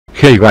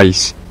Hey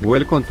guys,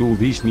 Welcome to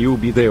this new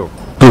video.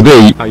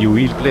 today I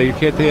will play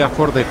GTA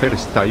for the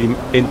first time,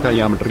 and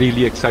I am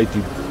really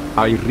excited.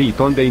 I read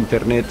on the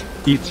internet,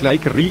 it's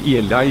like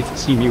real life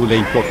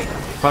simulator.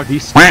 Fuck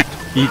this shit.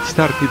 It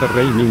started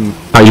raining.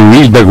 I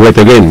will be wet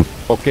again.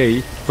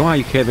 Okay, do I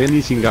have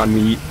anything on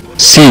me?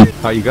 See,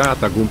 I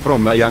got a gun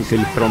from my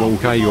uncle from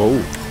Ohio.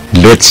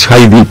 let's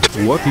hide it.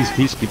 What is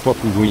this people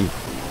doing?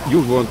 You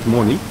want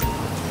money?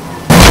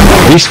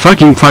 This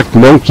fucking fat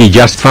monkey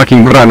just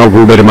fucking ran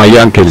over my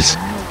ankles.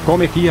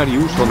 Come here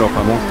you son of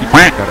a monkey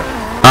fucker.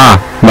 Ah,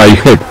 my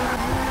head.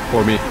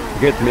 Come,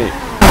 get me.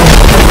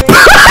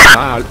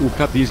 Look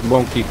at this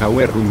monkey how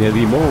I run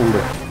anymore.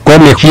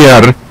 Come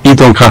here, I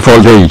don't have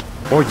all day.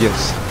 Oh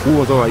yes,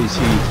 what do I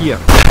see here?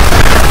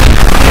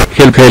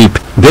 Help, help,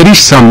 there is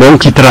some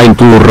monkey trying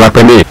to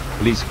rape me.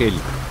 Please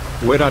help.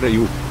 Where are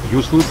you?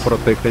 You should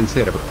protect and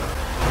serve.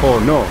 Oh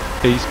no,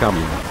 he's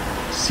coming.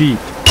 Sit.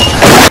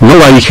 No,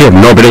 I have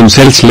no brain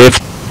cells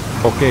left.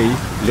 Okay,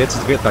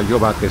 let's get a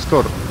job at the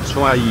store,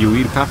 so I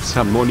will have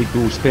some money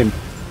to spend.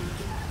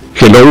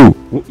 Hello,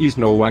 Who is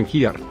no one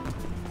here?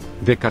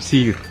 The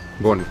cashier,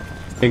 gone.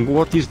 And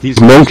what is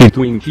this Monkey.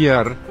 doing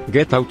here?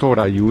 Get out or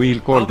I will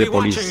call the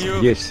police.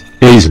 Yes.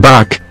 he's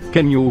back.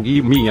 Can you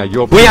give me a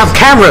job? We have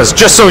cameras,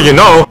 just so you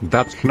know.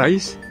 That's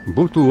nice,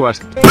 but to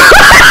ask.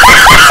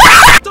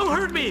 Don't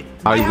hurt me.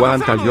 I have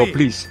want a family. job,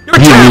 please. You're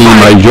Give me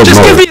terrifying. my job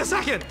Just now. give me a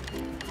second.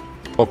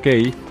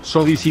 Okay,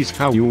 so this is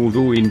how you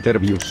do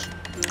interviews.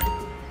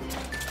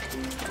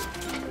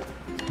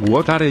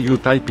 What are you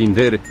typing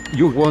there?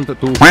 You want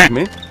to f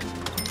me?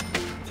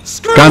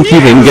 Screw Can't you.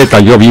 even get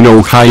a job in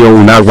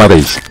Ohio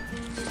nowadays.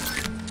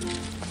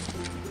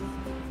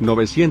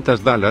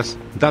 $900,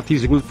 that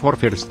is good for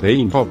first day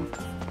in home.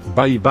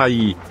 Bye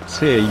bye,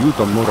 see you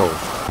tomorrow.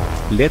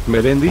 Let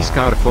me bend this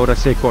car for a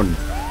second.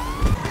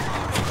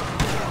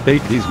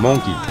 Take this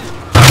monkey.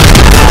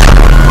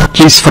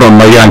 Kiss from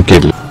my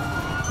ankle.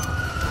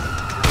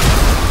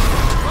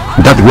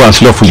 That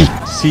was lovely.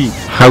 See,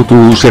 How to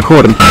use a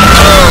horn,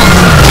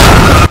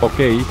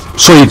 okay,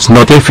 so it's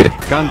not F.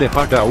 can the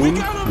fuck down?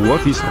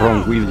 What is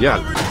wrong with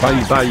y'all? Bye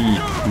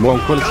bye,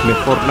 monkey's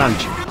mejor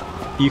lunch.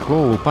 I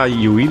hope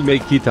you will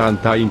make it on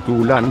time to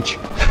lunch.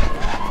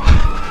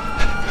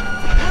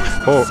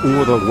 Oh,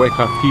 Udo, we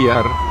have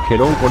here.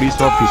 Hello, police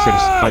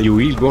officers. I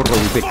will go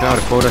round the car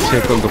for a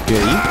second,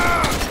 okay?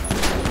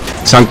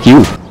 Thank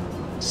you.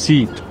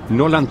 Sit,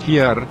 no land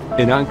here,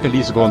 and uncle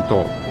is gone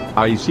too.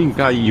 I think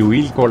I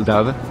will call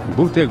dad,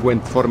 but I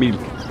went for milk.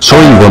 So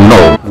I don't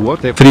know.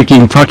 What a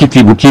Freaking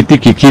fuckity bukiti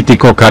kikiti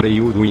are kokar.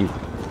 you doing?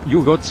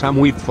 You got some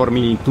wheat for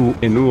me too,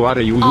 and who are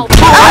you? Oh, what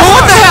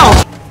the hell?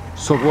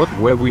 So what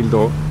we will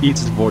do,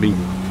 it's boring.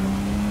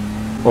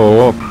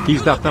 Oh,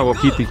 is that our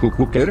kitty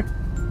cooker?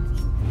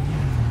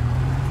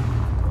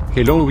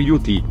 Hello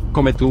beauty,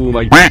 come to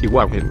my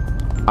wagon.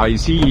 I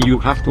see you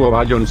have two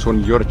balloons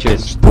on your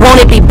chest.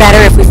 Won't it be better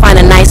if we find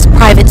a nice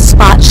private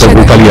spot, sugar?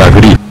 Totally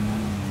agree.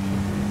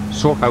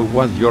 So how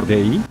was your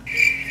day?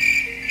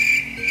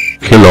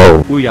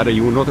 Hello. Why are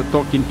you not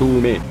talking to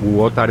me?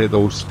 What are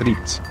those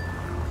streets?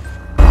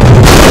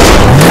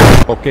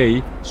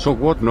 Okay, so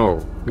what now?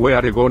 We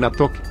are gonna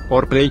talk,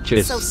 or play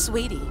chess? So,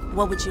 sweetie,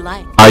 what would you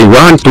like? I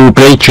want to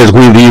play chess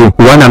with you.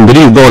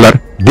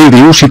 $100. Did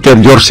you sit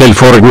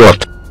yourself or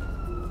what?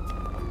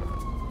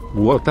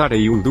 What are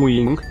you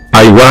doing?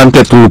 I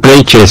wanted to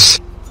play chess.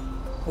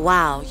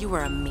 Wow, you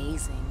were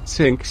amazing.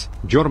 Thanks,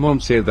 your mom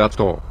said that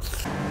too.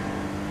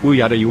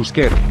 Why are you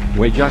scared?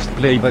 We just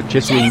played the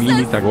chess 1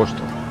 minute ago.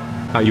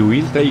 I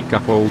will take a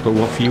photo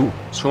of you,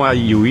 so I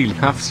will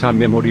have some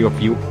memory of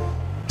you.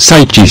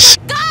 Psychis.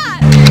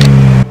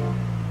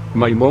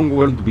 My mom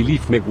won't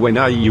believe me when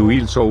I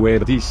will show her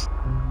this.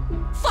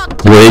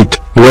 Wait,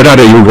 where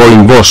are you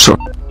going, boss?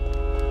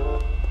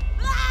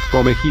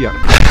 Come here.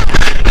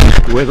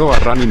 We do a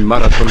running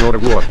marathon or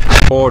what?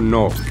 Oh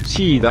no,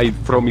 she died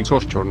from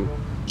exhaustion.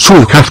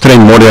 Should have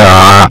trained more.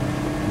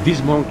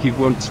 This monkey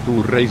wants to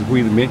race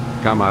with me,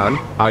 come on,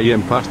 I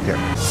am faster.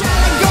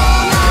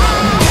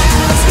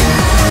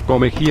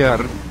 Come here.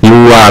 You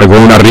are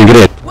gonna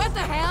regret. What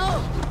the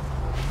hell?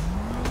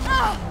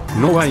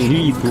 No, I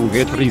need to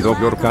get rid of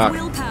your car.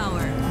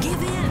 Willpower.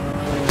 Give in.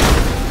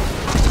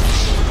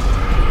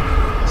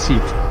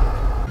 Sit.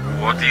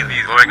 What did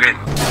you do again?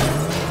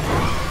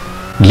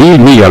 Leave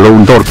me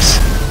alone, dorks.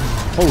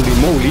 Holy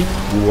moly,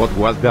 what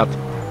was that?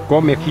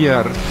 Come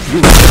here,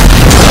 you.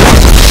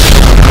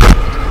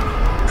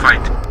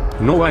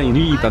 Fight. No, I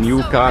need a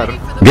new car.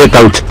 Get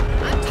out.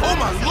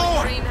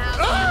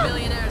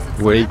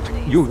 Wait,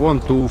 you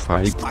want to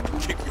fight?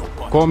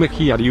 Come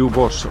here, you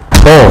boss.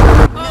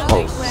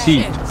 Oh,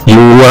 Sit. you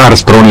are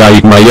strong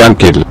like my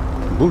ankle.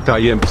 But I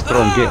am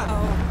stronger.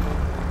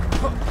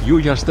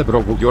 You just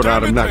broke your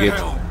arm nugget.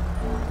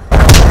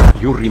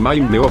 You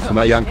remind me of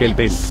my Uncle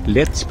Ben.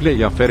 Let's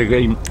play a fair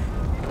game.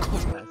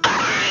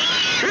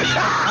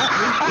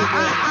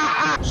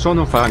 Son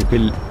of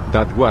uncle,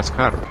 that was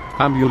hard.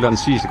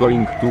 Ambulance is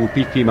going to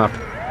pick him up.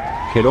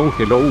 Hello,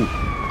 hello.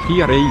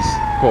 Here is,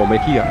 come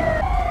here.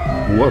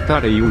 What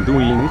are you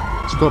doing?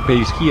 Stop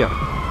is here.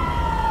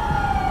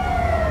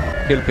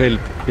 Help help,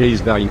 he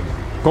is dying.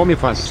 Come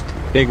fast,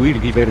 I will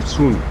give her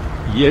soon.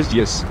 Yes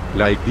yes,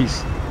 like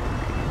this.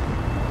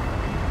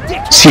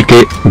 Sí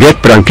que,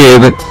 get pranked,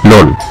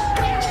 lol.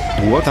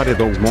 What are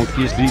those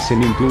monkeys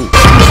listening to?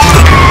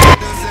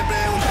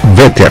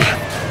 Better.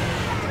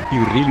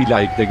 You really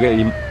like the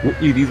game,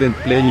 you didn't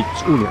play it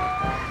sooner.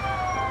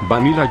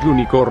 Vanilla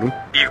Unicorn.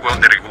 I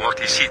wonder what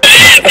is it?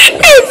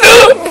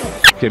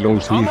 Hello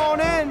sir. on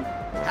in.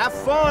 Have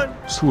fun.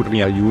 Surely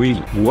you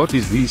will. What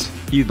is this?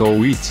 I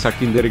do it's a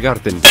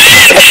kindergarten.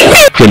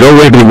 Hello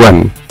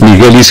everyone,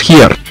 Miguel is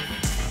here.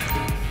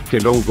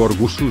 Hello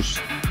Gorgusus.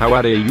 How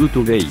are you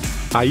today?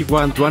 I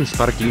want one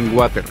sparkling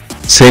water.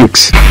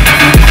 Thanks.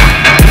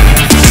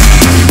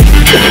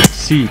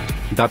 See,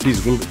 that is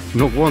good.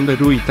 No wonder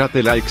we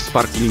tate like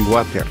sparkling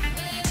water.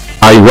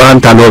 I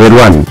want another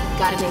one.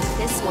 Gotta make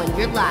this one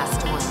your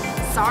last one.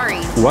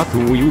 Sorry. What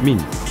do you mean?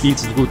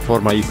 It's good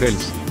for my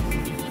health.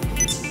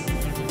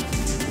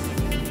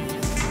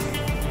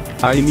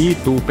 I need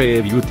to pay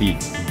a beauty.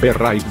 Be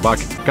right back.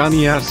 Can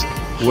I ask,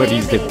 where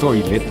is the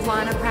toilet?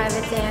 Want a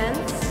private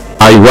dance?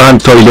 I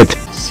want toilet.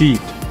 See,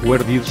 where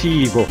did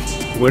she go?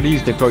 Where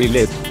is the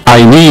toilet?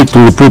 I need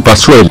to poop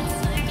as well.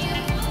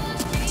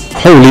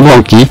 Holy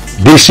monkey,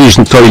 this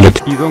isn't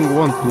toilet. I don't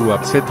want to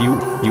upset you,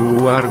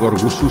 you are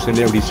gorgeous and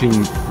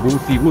everything,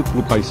 but I would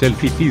poop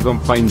myself if I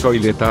don't find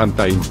toilet on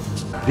time.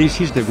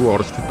 This is the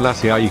worst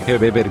place I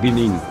have ever been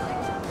in.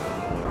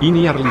 I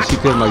nearly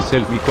shit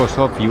myself because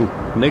of you.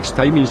 Next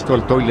time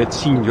install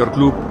toilets in your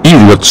club.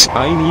 Idiots.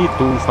 I need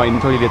to find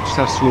toilets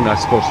as soon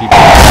as possible.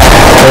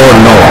 Oh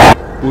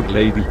no. Good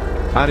lady.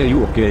 Are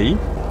you okay?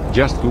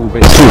 Just to be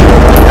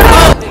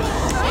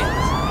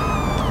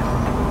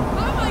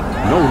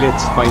Now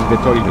let's find the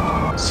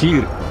toilet.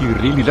 Sir, I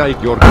really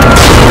like your...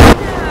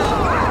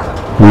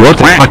 What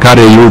the fuck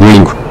are you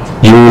doing?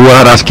 You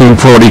are asking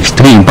for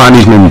extreme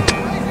punishment.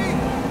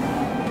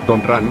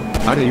 Don't run.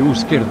 Are you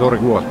scared or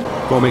what?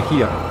 Come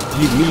here.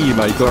 Give me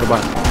my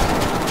turban.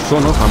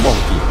 Son of a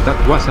monkey.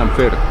 That was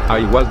unfair.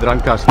 I was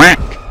drunk as fuck.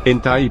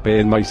 And I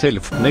paid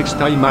myself. Next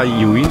time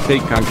you will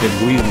take uncle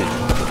with me.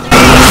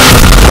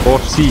 Oh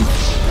shit.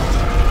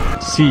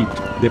 Shit.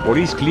 The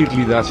police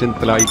clearly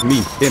doesn't like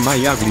me. Am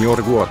I ugly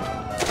or what?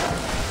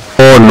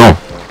 Oh no.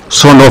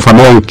 Son of a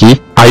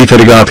monkey, I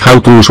forgot how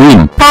to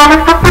swim.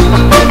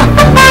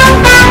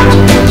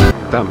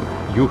 Damn,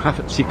 you have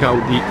sick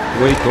out the...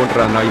 Wait, don't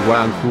run, I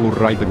want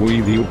to ride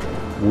with you.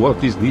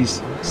 What is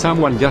this?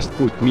 Someone just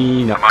put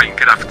me in a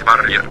Minecraft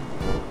barrier.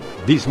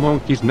 These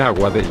monkeys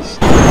nowadays.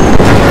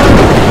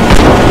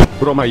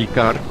 Bro, my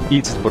car,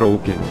 it's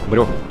broken.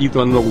 Bro, I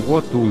don't know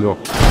what to do.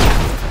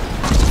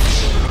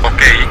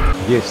 Okay.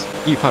 Yes,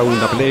 I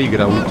found a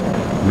playground.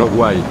 No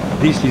why,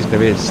 this is the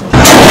best.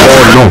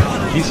 Oh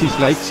no. This is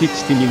like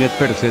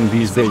 60%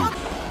 this day.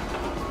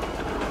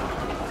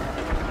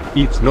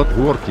 It's not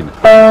working.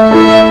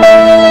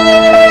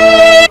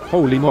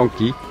 Holy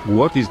monkey,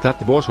 what is that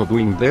bozo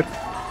doing there?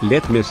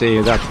 Let me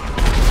say that.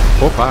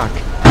 Oh fuck.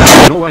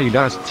 No, I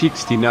lost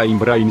 69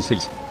 brain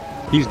cells.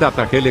 Is that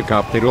a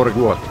helicopter or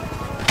what?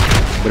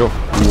 Bro,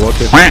 what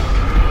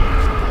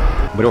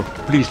the... Bro,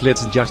 please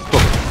let's just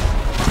talk.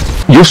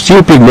 You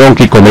stupid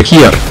monkey, come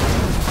here.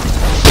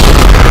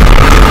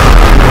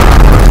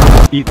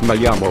 Eat my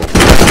ammo.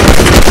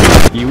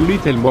 You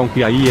little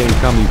monkey, I am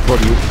coming for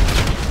you.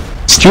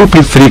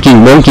 Stupid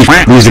freaking monkey,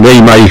 this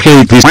game I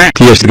hate, this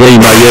tightest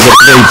game I ever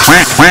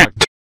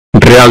played.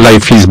 Real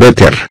life is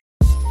better.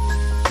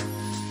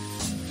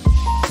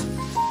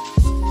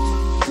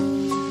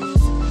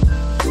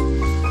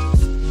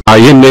 I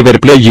am never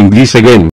playing this again.